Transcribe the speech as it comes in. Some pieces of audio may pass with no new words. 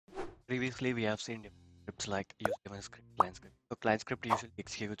Previously, we have seen different scripts like use-given script, client script. So client script usually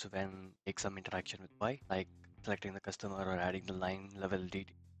executes when make some interaction with Y, like selecting the customer or adding the line level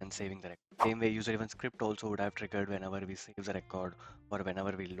detail and saving the record. Same way, user-given script also would have triggered whenever we save the record or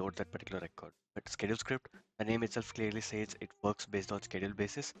whenever we load that particular record. But schedule script, the name itself clearly says it works based on schedule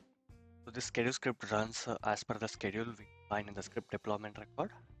basis. So this schedule script runs as per the schedule we find in the script deployment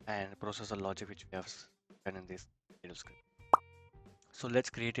record and process the logic which we have done in this schedule script. So let's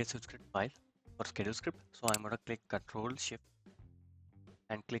create a SuiteScript file for schedule script. So I'm gonna click Control Shift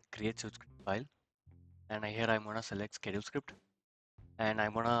and click Create SuiteScript file. And here I'm gonna select schedule script and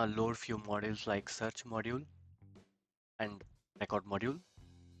I'm gonna load few modules like search module and record module.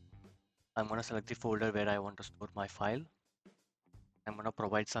 I'm gonna select the folder where I want to store my file. I'm gonna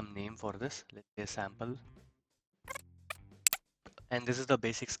provide some name for this. Let's say sample. And this is the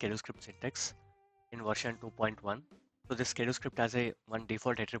basic schedule script syntax in version 2.1. So this schedule script has a one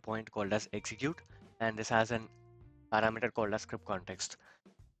default entry point called as execute, and this has an parameter called as script context.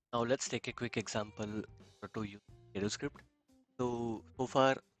 Now let's take a quick example to use schedule script. So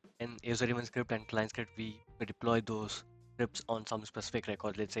far in user-driven script and client script, we deploy those scripts on some specific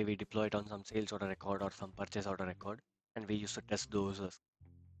record. Let's say we deploy it on some sales order record or some purchase order record, and we used to test those.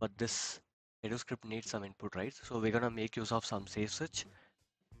 But this schedule script needs some input, right? So we're gonna make use of some save search.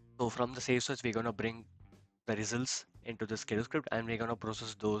 So from the save search, we're gonna bring the results into the schedule script, and we're gonna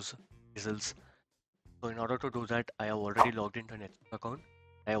process those results. So in order to do that, I have already logged into an NetSuite account.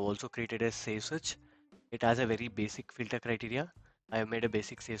 I have also created a save search. It has a very basic filter criteria. I have made a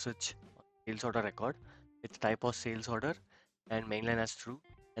basic save search sales order record with type of sales order and mainline as true,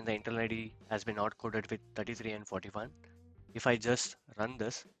 and the internal ID has been hard coded with 33 and 41. If I just run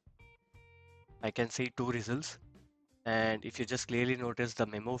this, I can see two results. And if you just clearly notice the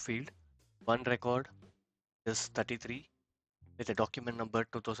memo field, one record is 33 with a document number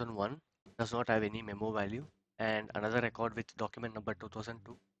 2001 does not have any memo value, and another record with document number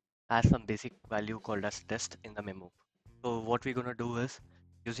 2002 has some basic value called as test in the memo. So what we're gonna do is,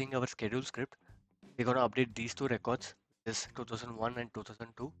 using our schedule script, we're gonna update these two records, this 2001 and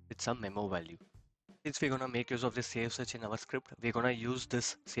 2002, with some memo value. Since we're gonna make use of this save search in our script, we're gonna use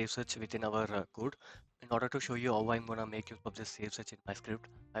this save search within our code. In order to show you how I'm gonna make use of this save search in my script,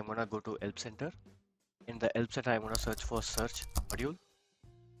 I'm gonna go to Help Center. In the Help Center, I'm gonna search for search module.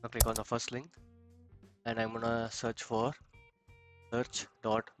 I'm gonna click on the first link, and I'm gonna search for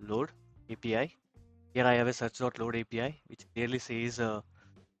search.load API. Here I have a search.load API, which clearly says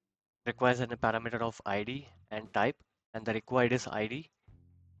requires a parameter of ID and type, and the required is ID.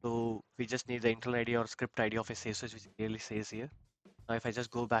 So we just need the internal ID or script ID of a save search, which clearly says here. Now if I just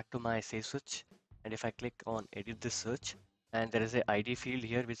go back to my save search, and if I click on edit this search, and there is a ID field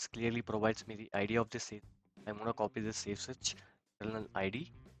here which clearly provides me the ID of this save. I'm gonna copy this save search internal ID.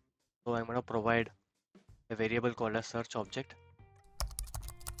 So I'm gonna provide a variable called as search object.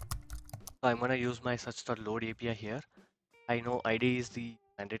 So I'm gonna use my search.load API here. I know ID is the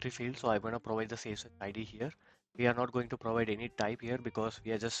mandatory field, so I'm gonna provide the save search ID here. We are not going to provide any type here because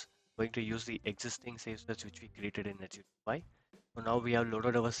we are just going to use the existing save search which we created in NetSuite. So now we have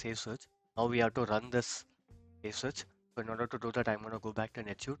loaded our save search. Now we have to run this save search. So in order to do that, I'm gonna go back to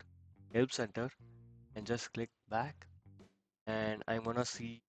NetSuite, Help Center, and just click back. And I'm gonna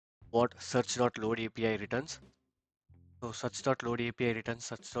see what search.load API returns. So search.load API returns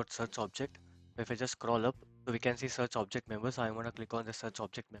search.search object. So if I just scroll up, so we can see search object members. I'm gonna click on the search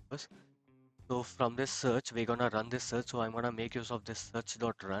object members. So from this search, we're gonna run this search. So I'm gonna make use of this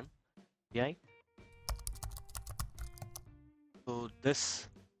search.run API. So this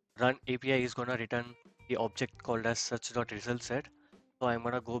run API is gonna return the object called as search.result set. So I'm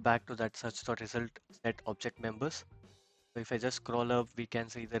gonna go back to that search.result set object members. So if I just scroll up, we can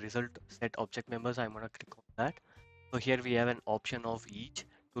see the result set object members. I'm gonna click on that. So here we have an option of each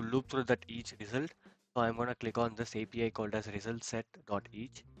to loop through that each result. So I'm gonna click on this API called as result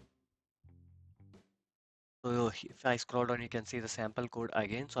set.each. So if I scroll down, you can see the sample code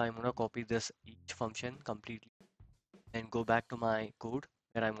again. So I'm gonna copy this each function completely and go back to my code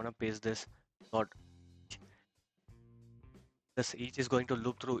where I'm gonna paste this dot. This each is going to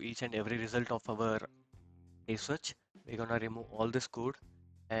loop through each and every result of our save search. We're gonna remove all this code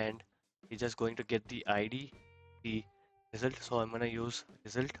and we're just going to get the ID, the result. So I'm gonna use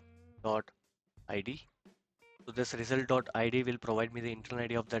result.id. So this result.id will provide me the internal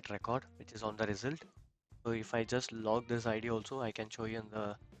ID of that record, which is on the result. So if I just log this ID also, I can show you in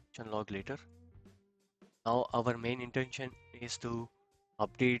the function log later. Now our main intention is to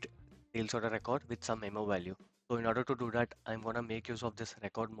update sales order record with some memo value. So in order to do that, I'm gonna make use of this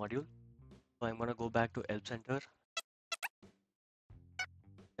record module. So I'm gonna go back to Help Center,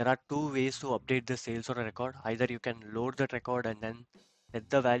 There are two ways to update the sales order record. Either you can load that record and then set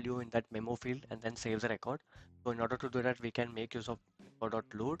the value in that memo field and then save the record. So in order to do that, we can make use of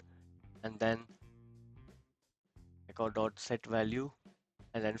record.load and then record.set value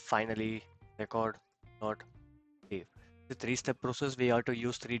and then finally record.save. The three-step process. We have to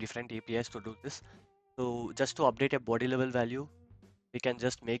use three different APIs to do this. So just to update a body level value, we can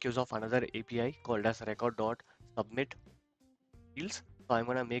just make use of another API called as record.submit fields. So I'm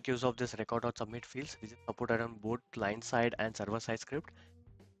gonna make use of this record.submit fields, which is supported on both client side and server side script.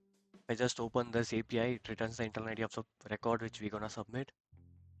 If I just open this API, it returns the internal ID of the record which we're gonna submit.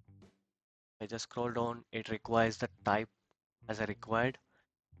 If I just scroll down, it requires the type as a required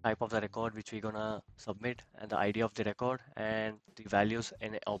type of the record which we're gonna submit and the ID of the record and the values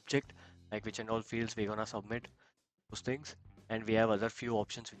in an object, like which and all fields we're gonna submit those things. And we have other few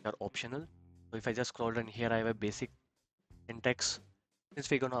options which are optional. So if I just scroll down here, I have a basic syntax. Since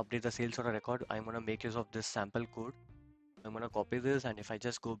we're gonna update the sales order record, I'm gonna make use of this sample code. I'm gonna copy this, and if I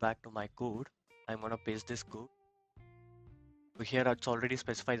just go back to my code, I'm gonna paste this code. So here it's already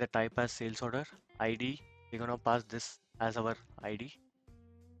specified the type as sales order ID. We're gonna pass this as our ID.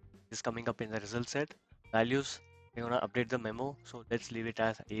 This is coming up in the result set. Values, we're gonna update the memo. So let's leave it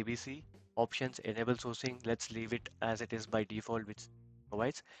as ABC. Options, enable sourcing. Let's leave it as it is by default, which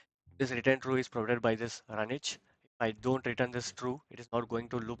provides. This return true is provided by this runIch. If I don't return this true, it is not going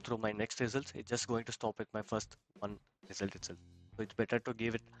to loop through my next results. It's just going to stop with my first one result itself. So it's better to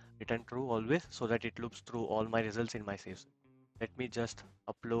give it return true always so that it loops through all my results in my saves. Let me just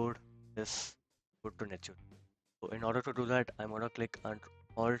upload this code to NetSuite. So in order to do that, I'm going to click on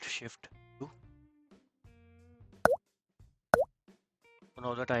Alt Shift 2. So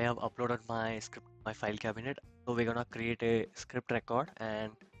now that I have uploaded my script, my file cabinet, so we're going to create a script record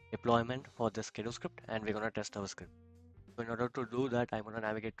and deployment for the schedule script, and we're going to test our script. So in order to do that, I'm going to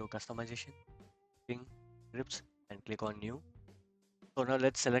navigate to customization, scripts, and click on new. So now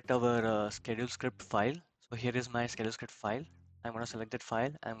let's select our schedule script file. So here is my schedule script file. I'm going to select that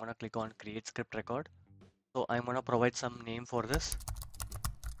file. I'm going to click on create script record. So I'm going to provide some name for this.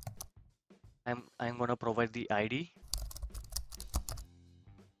 I'm going to provide the ID,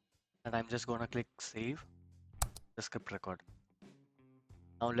 and I'm just going to click save the script record.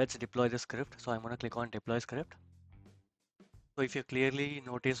 Now let's deploy the script. So I'm going to click on deploy script. So if you clearly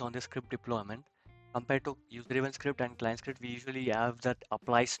notice on the script deployment, compared to user-driven script and client script, we usually have that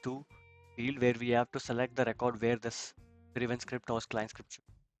applies to field where we have to select the record where this user-driven script or client script should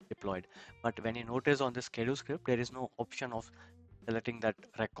be deployed. But when you notice on the schedule script, there is no option of selecting that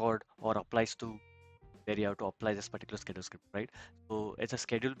record or applies to where you have to apply this particular schedule script, right? So it's a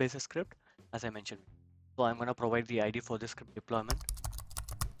schedule-based script, as I mentioned. So I'm going to provide the ID for this script deployment.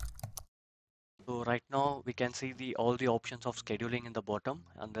 So right now we can see all the options of scheduling in the bottom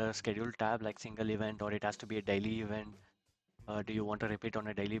and the schedule tab, like single event, or it has to be a daily event. Do you want to repeat on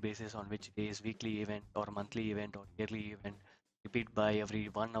a daily basis, on which days, weekly event or monthly event or yearly event, repeat by every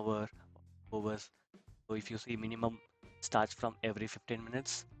 1 hour, hours. So if you see, minimum starts from every 15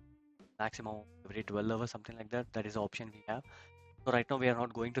 minutes, maximum every 12 hours, something like that. That is the option we have. So right now we are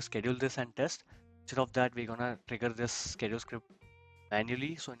not going to schedule this and test. Instead of that, we're gonna trigger this schedule script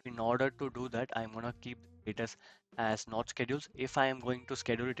manually. So in order to do that, I'm gonna keep the status as not schedules. If I am going to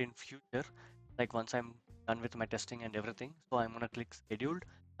schedule it in future, like once I'm done with my testing and everything, so I'm gonna click scheduled.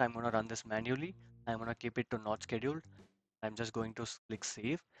 I'm gonna run this manually. I'm gonna keep it to not scheduled. I'm just going to click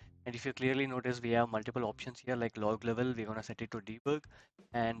save. And if you clearly notice, we have multiple options here, like log level, we're gonna set it to debug,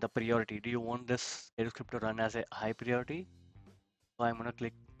 and the priority. Do you want this schedule script to run as a high priority? So I'm gonna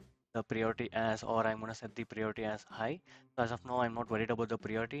click the priority as, or I'm gonna set the priority as high. So as of now, I'm not worried about the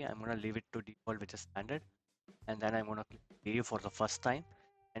priority. I'm gonna leave it to default, which is standard. And then I'm gonna click save for the first time.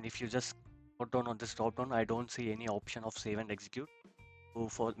 And if you just put down on this drop down, I don't see any option of save and execute. So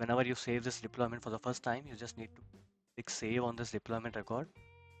for whenever you save this deployment for the first time, you just need to click save on this deployment record.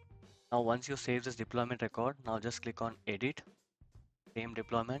 Now, once you save this deployment record, now just click on edit, same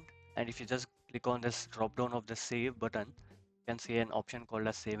deployment. And if you just click on this drop down of the save button, you can see an option called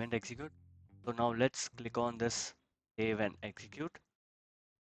as save and execute. So now let's click on this save and execute.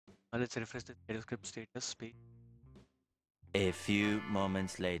 Now let's refresh the schedule script status page. A few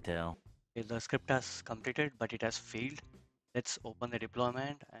moments later. Okay, the script has completed, but it has failed. Let's open the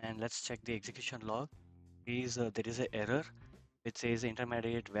deployment and let's check the execution log. There is an error which says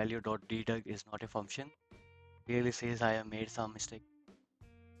intermediate value.deduct is not a function. Clearly says I have made some mistake.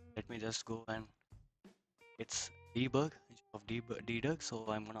 Let me just go and it's debug instead of deduct. So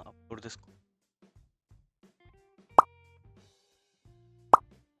I'm gonna upload this code.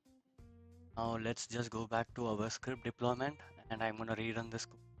 Now let's just go back to our script deployment and I'm gonna rerun this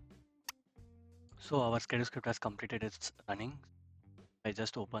code. So our schedule script has completed its running. I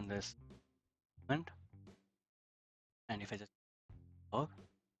just open this document, and if I just log,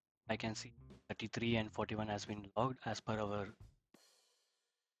 I can see 33 and 41 has been logged as per our,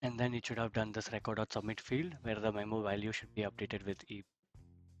 and then it should have done this record.submit field where the memo value should be updated with e.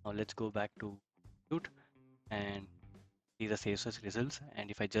 Now let's go back to Suite and see the save search results.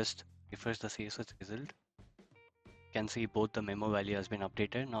 And if I just refresh the save search result, you can see both the memo value has been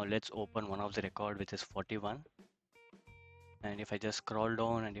updated. Now let's open one of the record, which is 41. And if I just scroll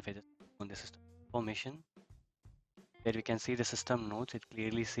down and if I just on the system information, where we can see the system notes, it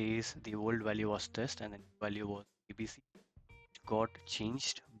clearly says the old value was test and the new value was ABC. It got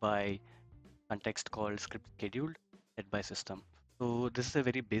changed by context called script scheduled set by system. So this is a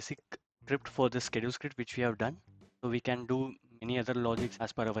very basic script for the schedule script which we have done. So we can do many other logics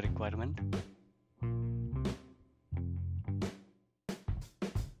as per our requirement.